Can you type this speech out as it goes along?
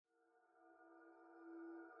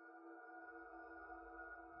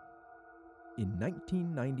In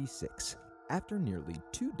 1996, after nearly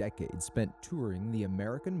 2 decades spent touring the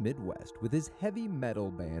American Midwest with his heavy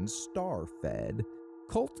metal band Starfed,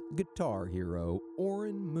 cult guitar hero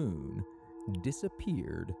Orrin Moon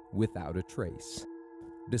disappeared without a trace.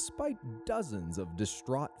 Despite dozens of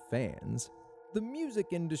distraught fans, the music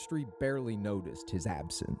industry barely noticed his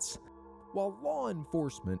absence, while law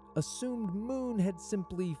enforcement assumed Moon had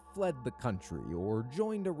simply fled the country or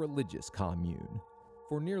joined a religious commune.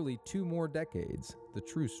 For nearly 2 more decades, the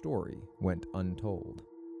true story went untold.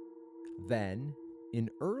 Then, in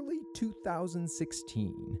early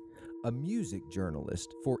 2016, a music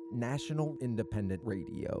journalist for National Independent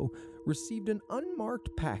Radio received an unmarked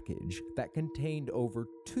package that contained over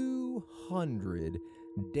 200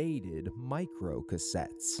 dated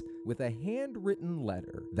microcassettes with a handwritten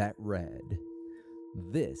letter that read,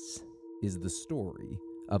 "This is the story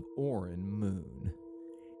of Orrin Moon.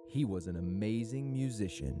 He was an amazing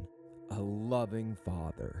musician, a loving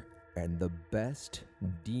father, and the best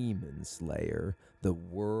demon slayer the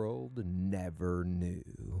world never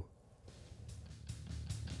knew."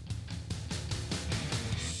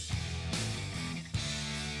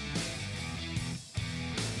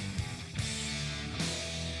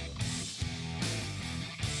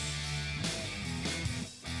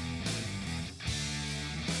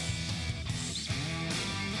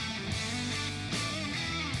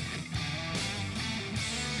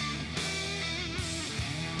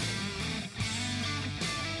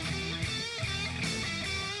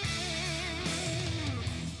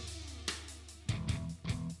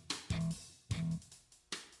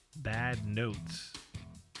 Bad Notes,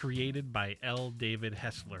 created by L. David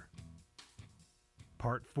Hessler.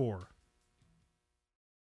 Part 4.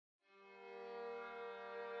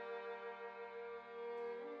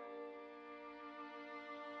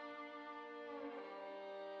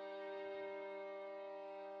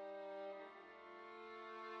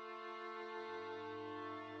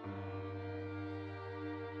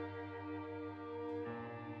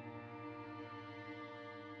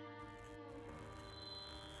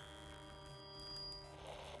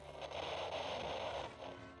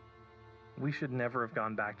 We should never have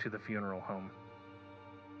gone back to the funeral home.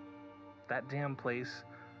 That damn place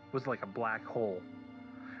was like a black hole.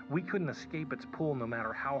 We couldn't escape its pull no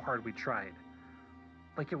matter how hard we tried.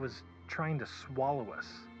 Like it was trying to swallow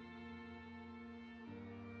us.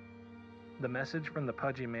 The message from the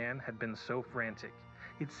pudgy man had been so frantic.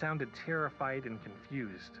 It sounded terrified and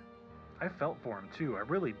confused. I felt for him too, I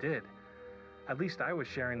really did. At least I was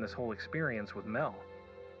sharing this whole experience with Mel.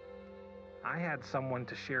 I had someone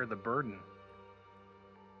to share the burden.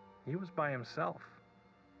 He was by himself.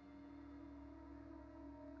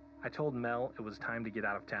 I told Mel it was time to get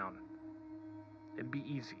out of town. It'd be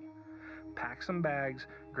easy. Pack some bags,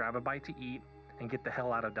 grab a bite to eat, and get the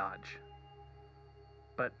hell out of Dodge.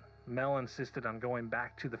 But Mel insisted on going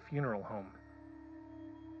back to the funeral home.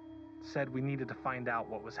 Said we needed to find out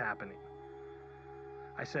what was happening.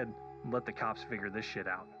 I said, let the cops figure this shit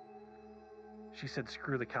out. She said,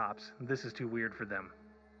 screw the cops, this is too weird for them.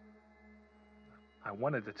 I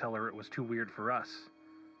wanted to tell her it was too weird for us.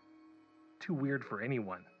 Too weird for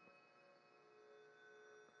anyone.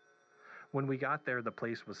 When we got there, the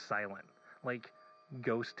place was silent, like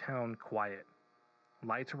ghost town quiet.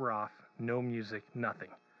 Lights were off, no music,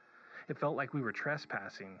 nothing. It felt like we were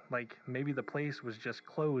trespassing, like maybe the place was just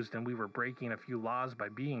closed and we were breaking a few laws by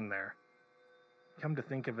being there. Come to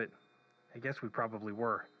think of it, I guess we probably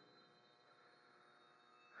were.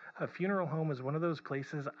 A funeral home is one of those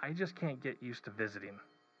places I just can't get used to visiting.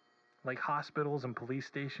 Like hospitals and police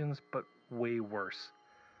stations, but way worse.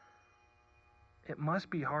 It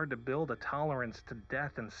must be hard to build a tolerance to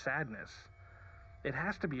death and sadness. It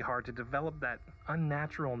has to be hard to develop that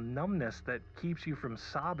unnatural numbness that keeps you from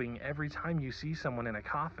sobbing every time you see someone in a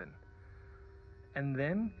coffin. And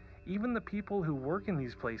then, even the people who work in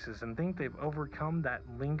these places and think they've overcome that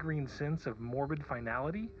lingering sense of morbid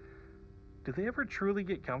finality, do they ever truly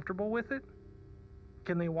get comfortable with it?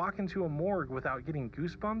 Can they walk into a morgue without getting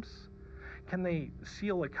goosebumps? Can they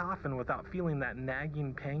seal a coffin without feeling that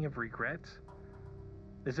nagging pang of regret?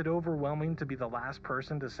 Is it overwhelming to be the last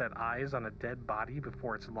person to set eyes on a dead body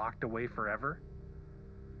before it's locked away forever?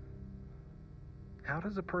 How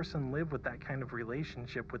does a person live with that kind of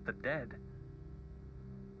relationship with the dead?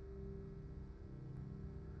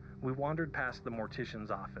 We wandered past the mortician's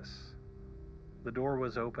office. The door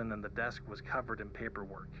was open and the desk was covered in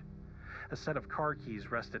paperwork. A set of car keys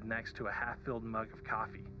rested next to a half-filled mug of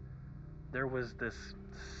coffee. There was this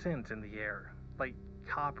scent in the air, like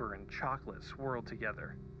copper and chocolate swirled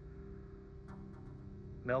together.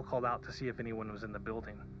 Mel called out to see if anyone was in the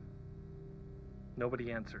building.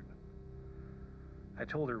 Nobody answered. I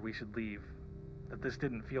told her we should leave, that this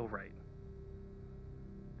didn't feel right.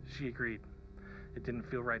 She agreed. It didn't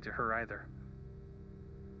feel right to her either.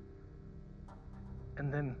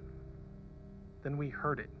 And then we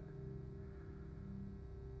heard it.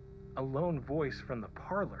 A lone voice from the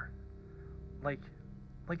parlor, like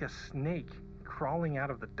a snake crawling out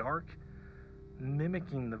of the dark,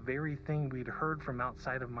 mimicking the very thing we'd heard from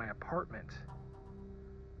outside of my apartment.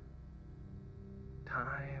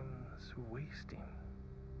 Time's wasting.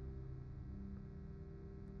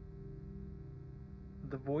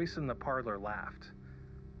 The voice in the parlor laughed.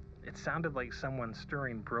 It sounded like someone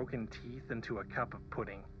stirring broken teeth into a cup of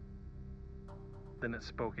pudding. Then it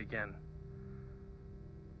spoke again.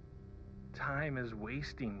 Time is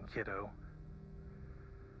wasting, kiddo.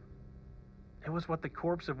 It was what the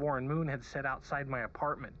corpse of Warren Moon had said outside my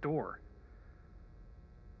apartment door.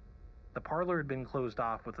 The parlor had been closed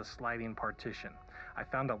off with a sliding partition. I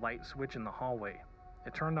found a light switch in the hallway.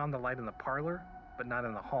 It turned on the light in the parlor, but not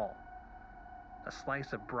in the hall. A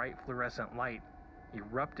slice of bright fluorescent light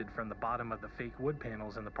erupted from the bottom of the fake wood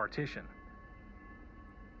panels in the partition.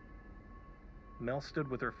 Mel stood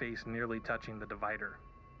with her face nearly touching the divider.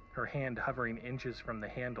 Her hand hovering inches from the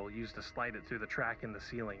handle used to slide it through the crack in the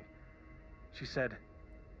ceiling. She said,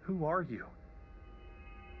 "Who are you?"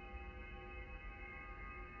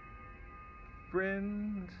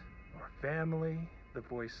 "Friend or family," the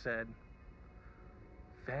voice said.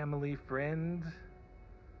 "Family, friend.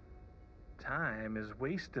 Time is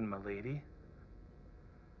wasting, my lady."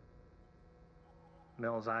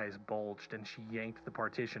 Mel's eyes bulged and she yanked the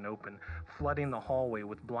partition open, flooding the hallway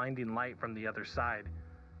with blinding light from the other side.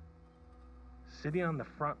 Sitting on the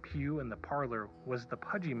front pew in the parlor was the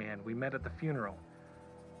pudgy man we met at the funeral.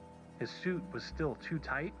 His suit was still too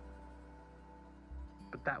tight,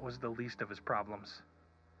 but that was the least of his problems.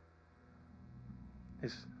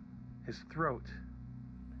 His throat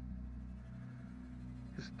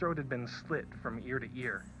had been slit from ear to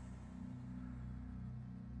ear.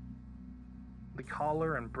 The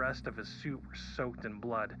collar and breast of his suit were soaked in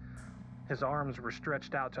blood. His arms were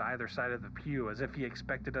stretched out to either side of the pew as if he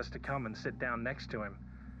expected us to come and sit down next to him.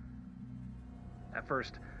 At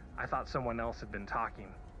first, I thought someone else had been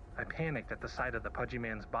talking. I panicked at the sight of the pudgy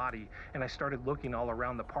man's body, and I started looking all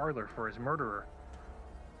around the parlor for his murderer.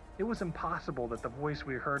 It was impossible that the voice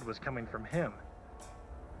we heard was coming from him.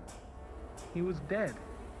 He was dead.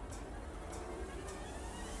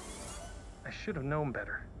 I should have known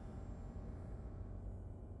better.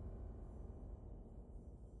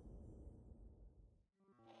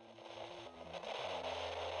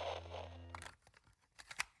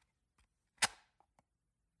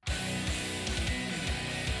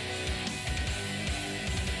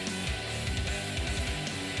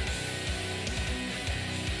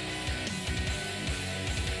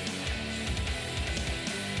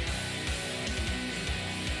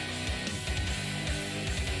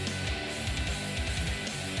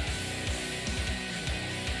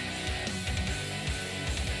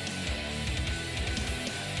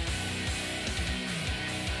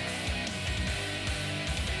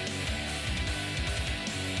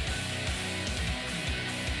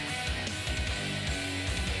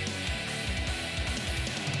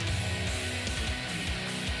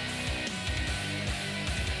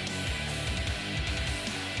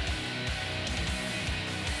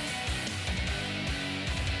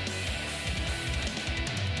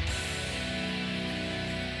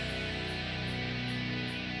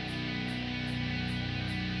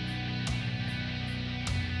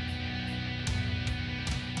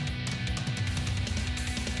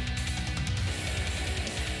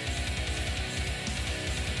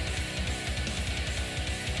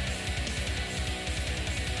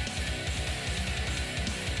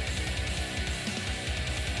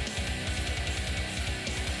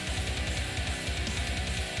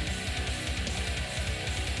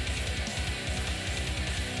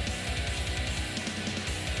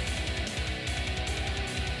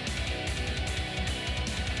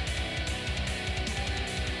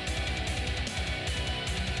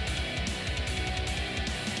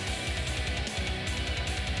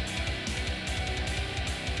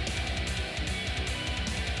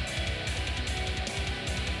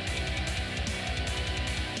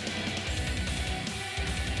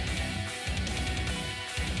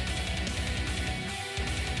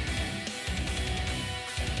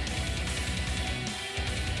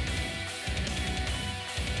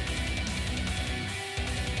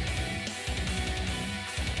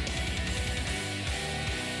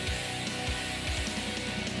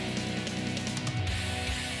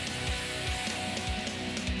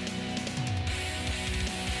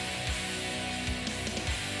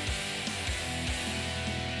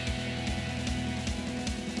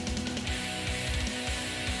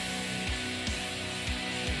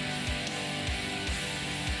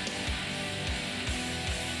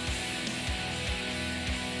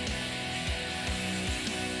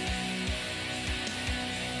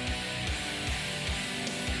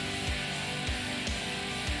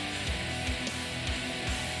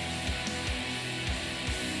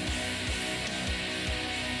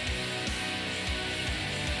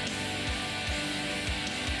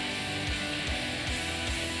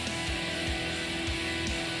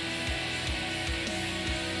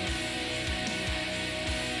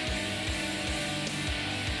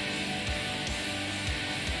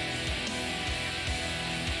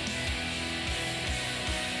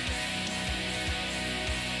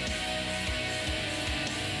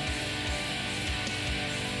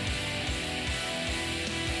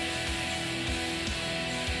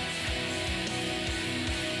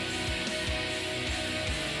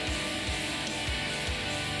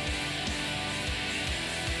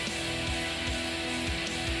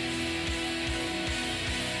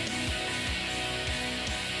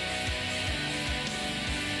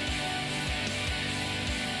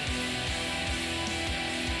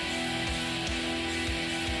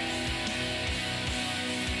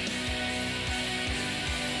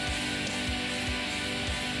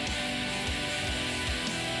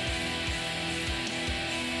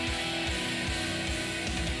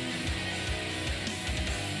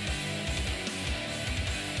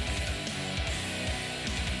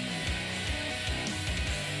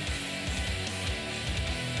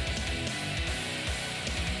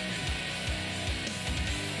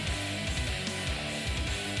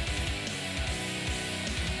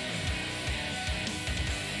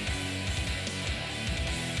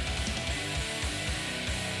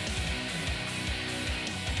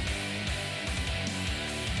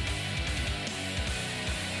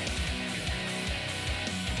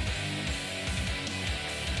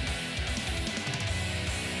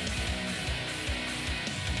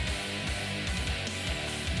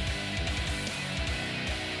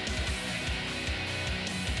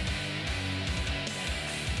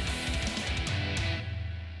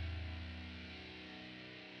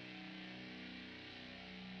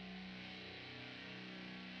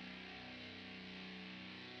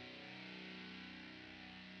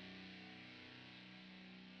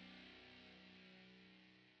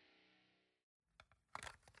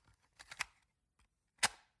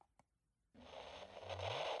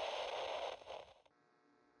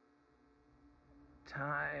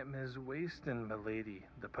 Time is wasting, milady,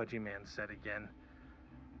 the pudgy man said again.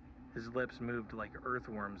 His lips moved like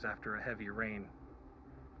earthworms after a heavy rain,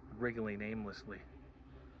 wriggling aimlessly.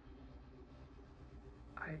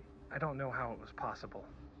 I don't know how it was possible.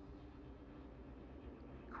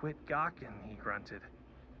 Quit gawking, he grunted.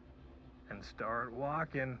 And start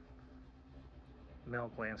walking. Mel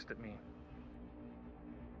glanced at me.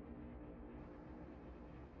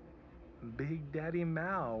 Big Daddy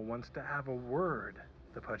Mao wants to have a word,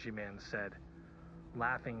 the pudgy man said,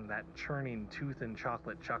 laughing that churning tooth and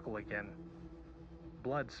chocolate chuckle again.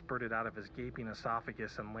 Blood spurted out of his gaping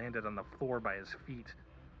esophagus and landed on the floor by his feet.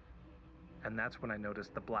 And that's when I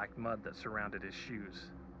noticed the black mud that surrounded his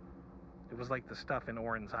shoes. It was like the stuff in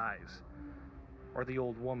Oren's eyes, or the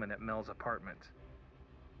old woman at Mel's apartment.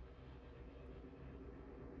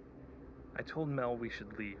 I told Mel we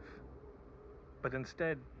should leave, but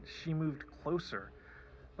instead she moved closer,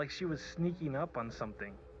 like she was sneaking up on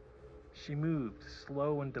something. She moved,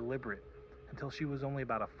 slow and deliberate, until she was only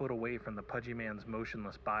about a foot away from the pudgy man's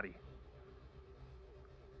motionless body.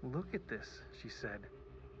 Look at this, she said,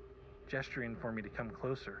 gesturing for me to come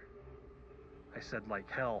closer. I said, like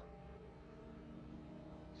hell.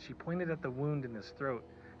 She pointed at the wound in his throat,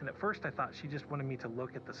 and at first I thought she just wanted me to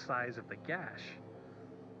look at the size of the gash.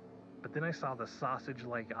 But then I saw the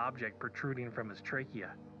sausage-like object protruding from his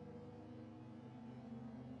trachea.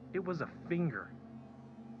 It was a finger.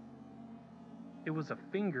 It was a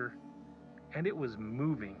finger, and it was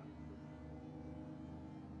moving.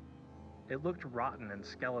 It looked rotten and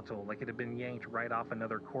skeletal, like it had been yanked right off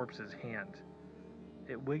another corpse's hand.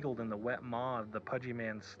 It wiggled in the wet maw of the pudgy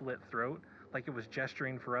man's slit throat, like it was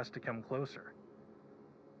gesturing for us to come closer.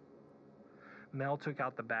 Mel took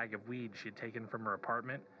out the bag of weed she'd taken from her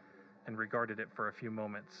apartment and regarded it for a few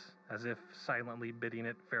moments, as if silently bidding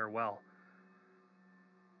it farewell.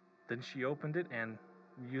 Then she opened it and,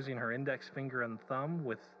 using her index finger and thumb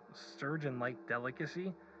with surgeon-like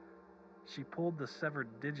delicacy, she pulled the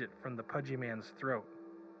severed digit from the pudgy man's throat.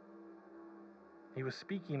 He was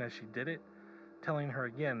speaking as she did it, telling her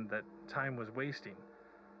again that time was wasting.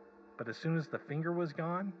 But as soon as the finger was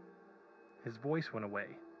gone, his voice went away.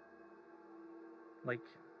 Like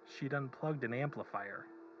she'd unplugged an amplifier.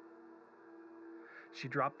 She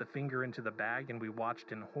dropped the finger into the bag and we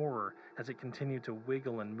watched in horror as it continued to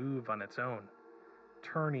wiggle and move on its own,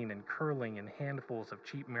 turning and curling in handfuls of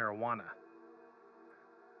cheap marijuana.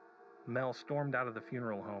 Mel stormed out of the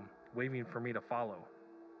funeral home, waving for me to follow.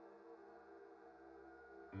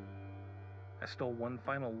 I stole one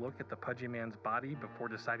final look at the pudgy man's body before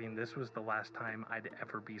deciding this was the last time I'd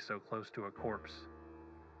ever be so close to a corpse.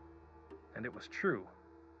 And it was true.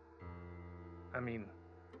 I mean,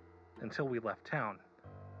 until we left town.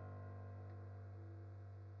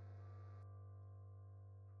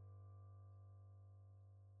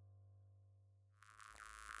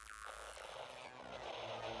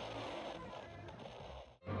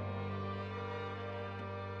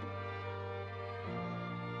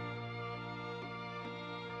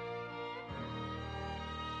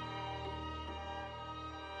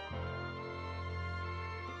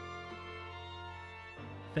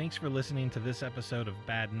 Thanks for listening to this episode of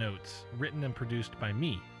Bad Notes, written and produced by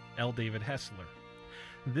me, L. David Hessler.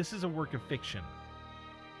 This is a work of fiction.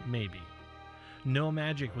 Maybe. No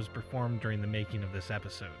magic was performed during the making of this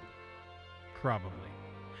episode. Probably.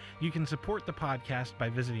 You can support the podcast by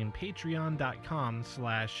visiting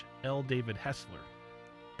patreon.com/LDavidHessler.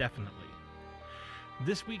 Definitely.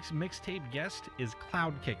 This week's mixtape guest is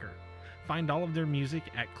Cloudkicker. Find all of their music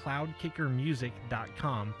at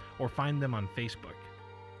cloudkickermusic.com or find them on Facebook.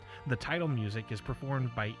 The title music is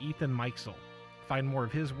performed by Ethan Meixel. Find more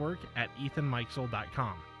of his work at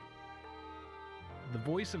ethanmeixel.com. The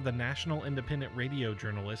voice of the national independent radio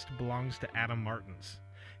journalist belongs to Adam Martins.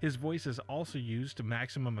 His voice is also used to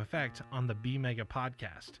maximum effect on the B Mega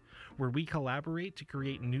podcast, where we collaborate to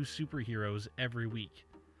create new superheroes every week.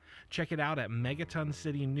 Check it out at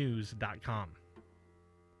megatoncitynews.com.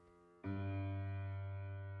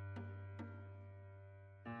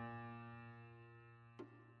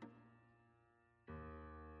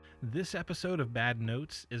 This episode of Bad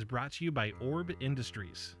Notes is brought to you by Orb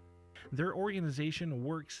Industries. Their organization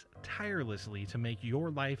works tirelessly to make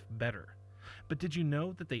your life better. But did you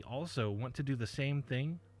know that they also want to do the same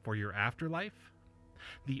thing for your afterlife?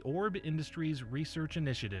 The Orb Industries Research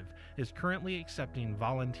Initiative is currently accepting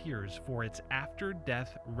volunteers for its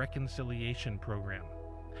After-Death Reconciliation Program.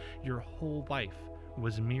 Your whole life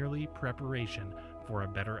was merely preparation for a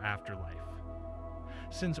better afterlife.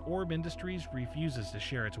 Since Orb Industries refuses to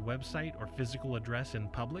share its website or physical address in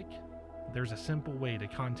public, there's a simple way to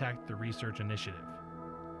contact the research initiative.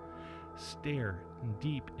 Stare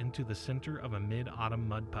deep into the center of a mid-autumn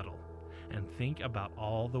mud puddle and think about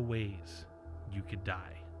all the ways you could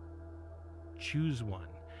die. Choose one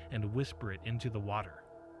and whisper it into the water.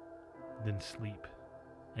 Then sleep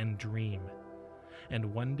and dream.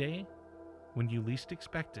 And one day, when you least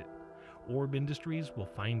expect it, Orb Industries will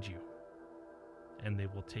find you. And they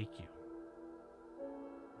will take you.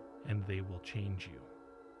 And they will change you.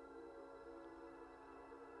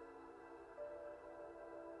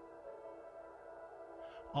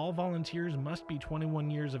 All volunteers must be 21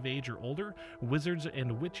 years of age or older, wizards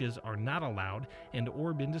and witches are not allowed, and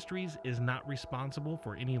Orb Industries is not responsible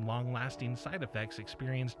for any long-lasting side effects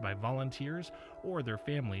experienced by volunteers or their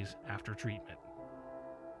families after treatment.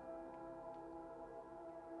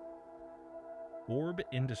 Orb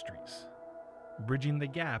Industries, bridging the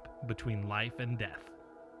gap between life and death.